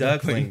 Sea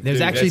duckling.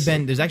 There's actually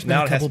been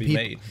a couple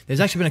people.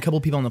 There's actually been a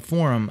couple people on the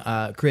forum,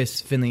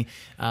 Chris Finley,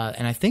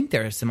 and I think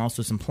there are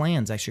also some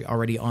plans actually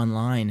already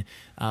online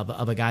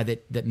of a guy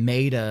that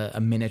made a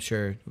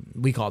miniature.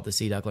 We call it the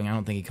sea duckling. I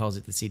don't think he calls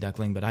it the sea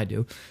duckling, but I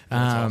do.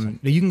 Awesome.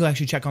 You can go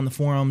actually check on the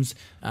forums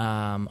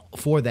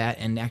for that,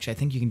 and actually I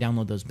think you can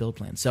download those build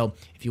plans. So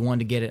if you wanted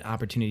to get an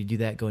opportunity to do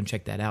that, go and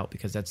check that out,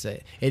 because that's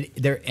it.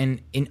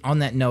 On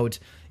that note,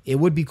 it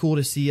would be cool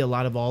to see a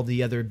lot of all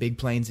the other big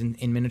planes in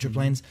miniature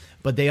planes,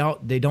 but they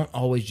don't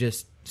always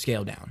just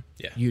scale down.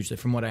 Yeah. Usually,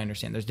 from what I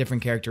understand, there's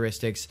different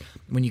characteristics.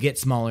 When you get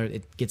smaller,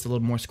 it gets a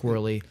little more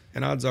squirrely.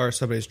 And odds are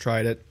somebody's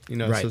tried it.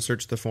 Right. So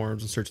search the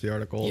forums and search the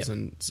articles,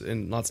 and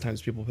lots of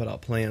times people put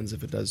out plans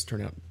if it does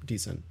turn out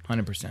decent.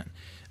 100%.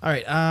 All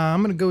right,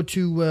 I'm going to go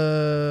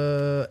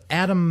to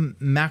Adam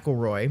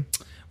McElroy.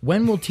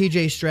 When will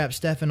TJ strap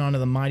Stefan onto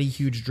the mighty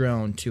huge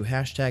drone to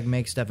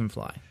 #make Stefan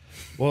fly?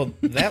 Well,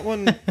 that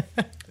one,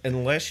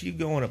 unless you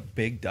go on a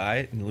big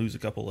diet and lose a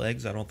couple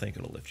legs, I don't think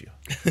it'll lift you.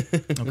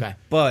 Okay.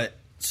 But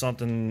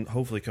something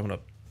hopefully coming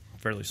up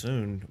fairly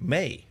soon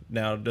may.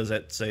 Now, does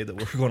that say that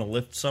we're going to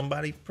lift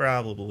somebody?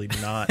 Probably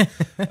not.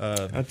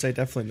 I'd say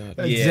definitely not.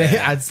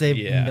 I'd say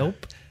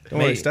nope. Don't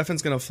worry,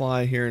 Stefan's going to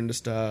fly here in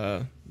just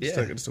a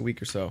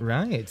week or so.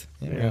 Right.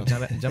 Yeah.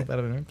 Jump out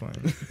of an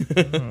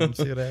airplane. Let's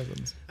see what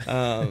happens.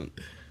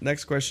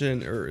 Next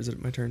question, or is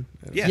it my turn?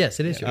 Yeah. Yes,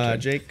 it is your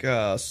turn. Jake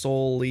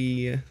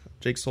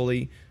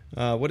Soley.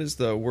 What is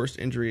the worst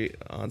injury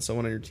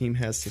someone on your team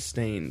has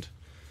sustained?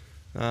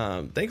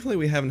 Thankfully,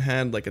 we haven't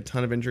had like a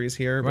ton of injuries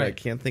here, but I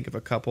can't think of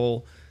a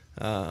couple.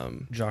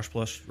 Josh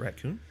plus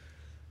raccoon.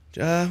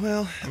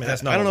 Well, I mean,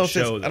 that's not I don't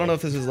know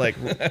if this is like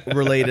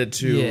related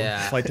to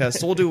flight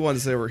tests. So we'll do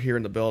ones that were here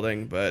in the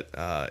building, but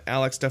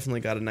Alex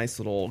definitely got a nice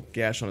little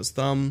gash on his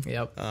thumb.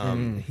 Yep.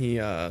 He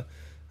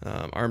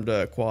armed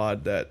a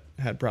quad that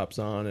had props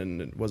on, and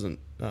it wasn't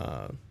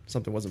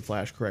something wasn't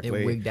flashed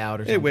correctly. It wigged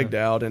out or something. It wigged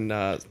out, and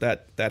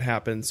that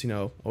happens.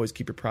 Always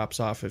keep your props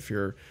off if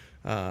you're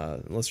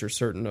unless you're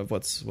certain of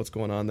what's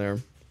going on there.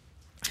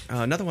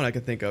 Another one I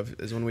can think of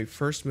is when we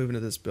first moved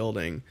into this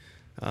building.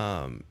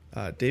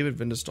 David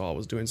Vindestall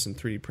was doing some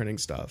 3D printing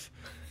stuff,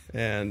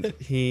 and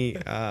he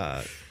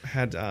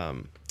had his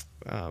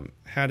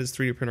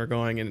 3D printer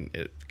going, and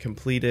it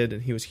completed,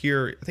 and he was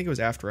here. I think it was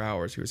after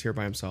hours. He was here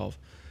by himself,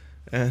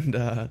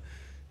 and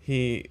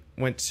he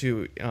went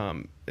to,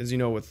 as you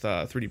know, with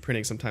 3D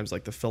printing, sometimes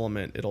like the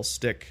filament, it'll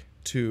stick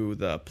to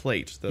the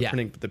plate,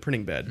 the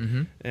printing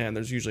bed, and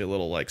there's usually a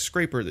little like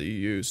scraper that you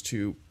use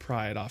to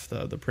pry it off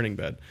the printing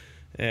bed.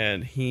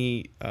 And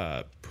he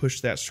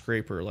pushed that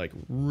scraper like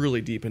really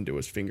deep into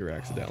his finger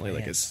accidentally.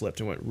 Like it slipped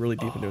and went really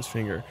deep into his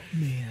finger.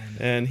 Man.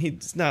 And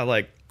he's not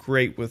like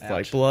great with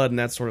like blood and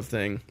that sort of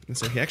thing. And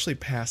so he actually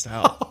passed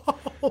out.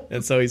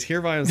 And so he's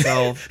here by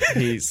himself.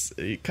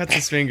 He cuts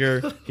his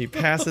finger. He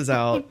passes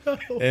out,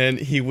 and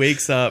he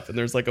wakes up, and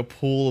there's like a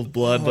pool of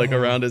blood like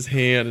around his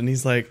hand. And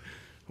he's like,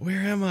 "Where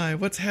am I?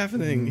 What's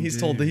happening?" He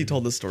told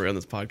this story on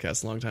this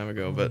podcast a long time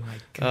ago. But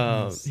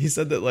he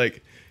said that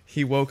like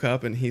he woke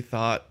up and he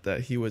thought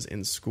that he was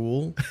in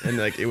school and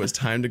like it was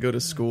time to go to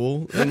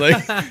school, and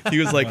like he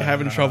was like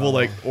having trouble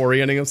like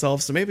orienting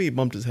himself. So maybe he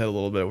bumped his head a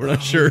little bit. We're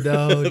not sure.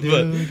 No, dude.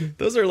 But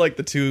those are like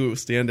the two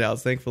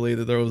standouts. Thankfully,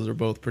 that those are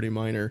both pretty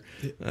minor,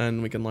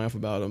 and we can laugh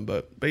about them.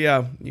 But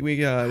yeah, we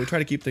try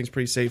to keep things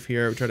pretty safe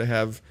here. We try to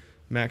have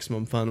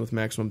maximum fun with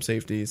maximum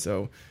safety.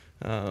 So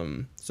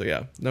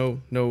yeah,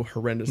 no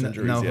horrendous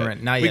injuries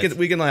yet. Not yet. yet.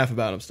 We can laugh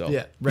about them still.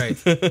 Yeah, right.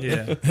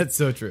 Yeah, That's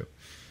so true.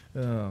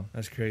 Oh,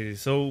 that's crazy.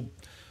 So we'll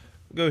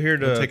go here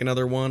to We'll take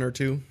another one or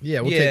two. yeah.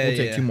 We'll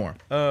take two more.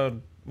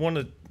 one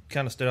that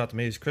kind of stood out to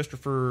me is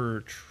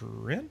Christopher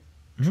Trent,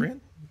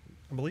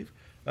 I believe.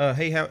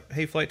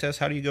 Hey, Flight Test.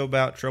 How do you go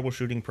about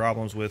troubleshooting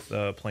problems with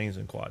planes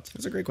and quads?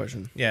 That's a great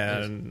question. Yeah,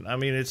 and I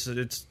mean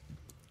it's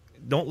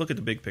don't look at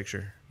the big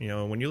picture. You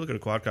know, when you look at a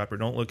quadcopter,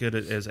 don't look at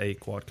it as a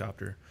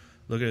quadcopter.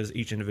 Look at it as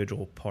each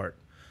individual part.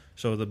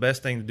 So the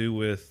best thing to do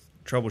with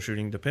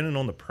troubleshooting, depending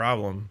on the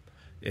problem,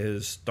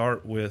 is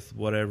start with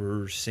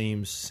whatever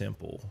seems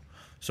simple.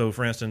 So,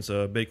 for instance,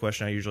 a big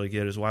question I usually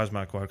get is, why is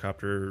my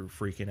quadcopter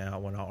freaking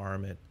out when I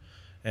arm it?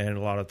 And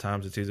a lot of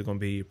times it's either going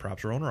to be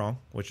props are on wrong,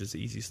 which is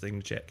the easiest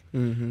thing to check.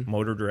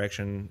 Motor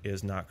direction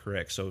is not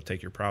correct. So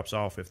take your props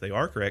off. If they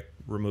are correct,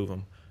 remove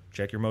them.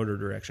 Check your motor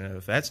direction. And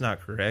if that's not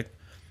correct,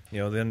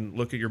 then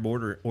look at your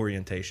board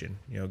orientation.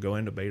 Go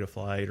into beta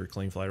flight or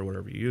clean flight or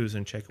whatever you use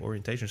and check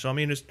orientation. So, I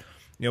mean, just,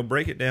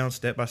 break it down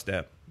step by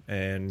step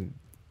and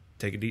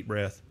take a deep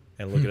breath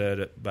and look at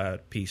it by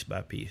piece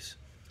by piece.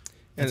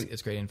 And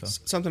it's great info.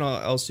 Something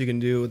else you can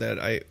do that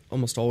I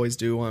almost always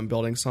do when I'm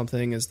building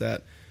something is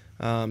that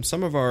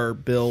some of our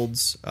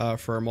builds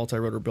for our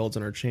multi-rotor builds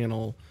on our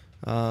channel,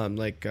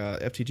 like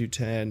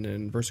FT210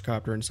 and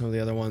Versacopter and some of the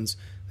other ones,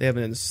 they have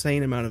an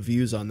insane amount of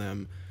views on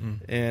them.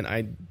 And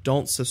I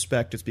don't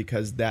suspect it's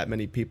because that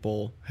many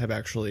people are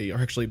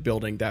actually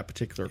building that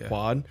particular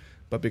quad,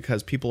 but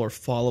because people are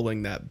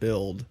following that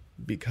build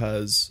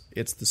because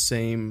it's the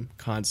same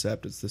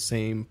concept, it's the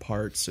same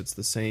parts, it's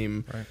the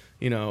same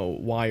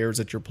wires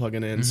that you're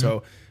plugging in.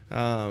 So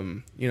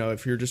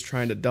if you're just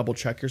trying to double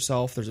check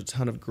yourself, there's a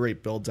ton of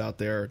great builds out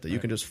there that you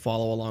can just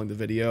follow along the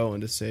video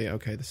and just say,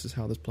 okay, this is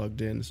how this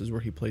plugged in, this is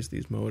where he placed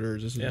these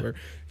motors, this is where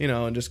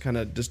and just kind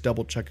of just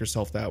double check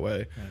yourself that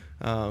way.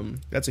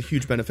 That's a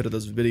huge benefit of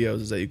those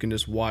videos, is that you can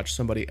just watch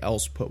somebody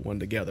else put one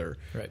together.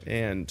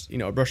 And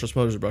a brushless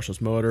motor is a brushless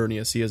motor, an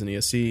ESC is an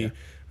ESC.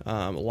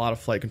 A lot of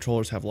flight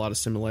controllers have a lot of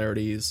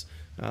similarities,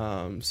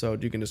 so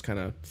you can just kind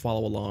of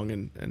follow along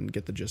and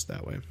get the gist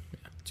that way.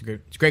 It's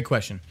a great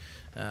question.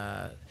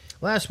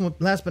 Last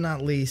but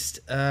not least,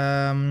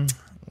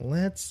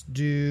 let's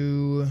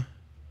do.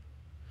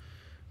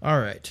 All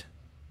right,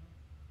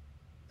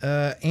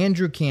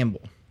 Andrew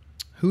Campbell.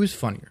 Who's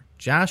funnier,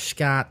 Josh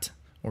Scott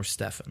or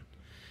Stefan?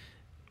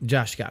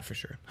 Josh Scott for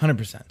sure,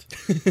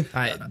 100%.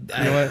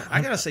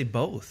 I gotta say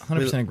both.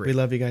 100% agree. We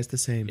love you guys the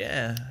same.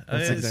 Yeah,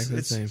 that's exactly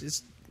the same.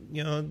 It's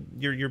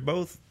you're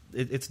both.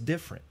 It's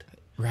different.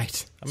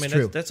 Right. I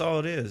mean, that's all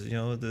it is.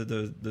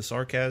 The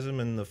sarcasm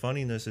and the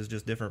funniness is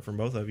just different from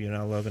both of you, and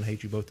I love and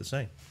hate you both the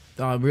same.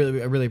 Oh, I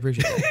really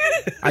appreciate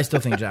that. I still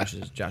think Josh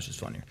is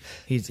funnier.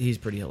 He's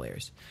pretty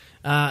hilarious.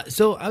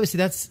 So obviously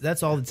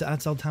that's all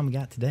the time we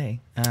got today.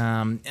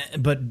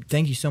 But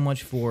thank you so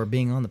much for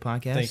being on the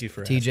podcast. Thank you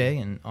for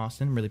TJ and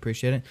Austin. Really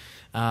appreciate it.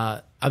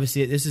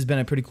 Obviously this has been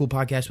a pretty cool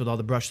podcast with all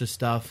the brushless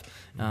stuff,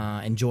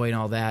 enjoy and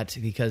all that,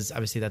 because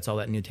obviously that's all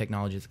that new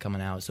technology that's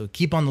coming out. So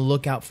keep on the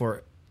lookout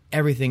for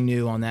everything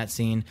new on that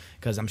scene,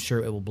 because I'm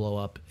sure it will blow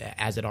up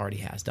as it already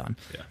has done.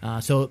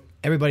 So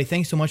everybody,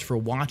 thanks so much for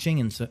watching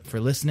and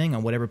for listening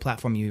on whatever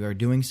platform you are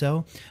doing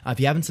so. If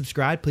you haven't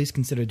subscribed, please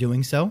consider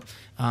doing so.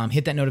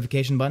 Hit that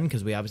notification button,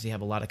 because we obviously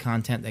have a lot of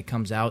content that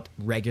comes out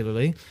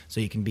regularly, so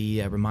you can be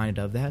reminded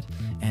of that.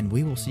 And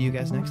we will see you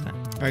guys next time.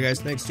 All right,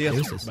 guys. Thanks. See you.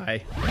 Deuces.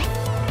 Bye.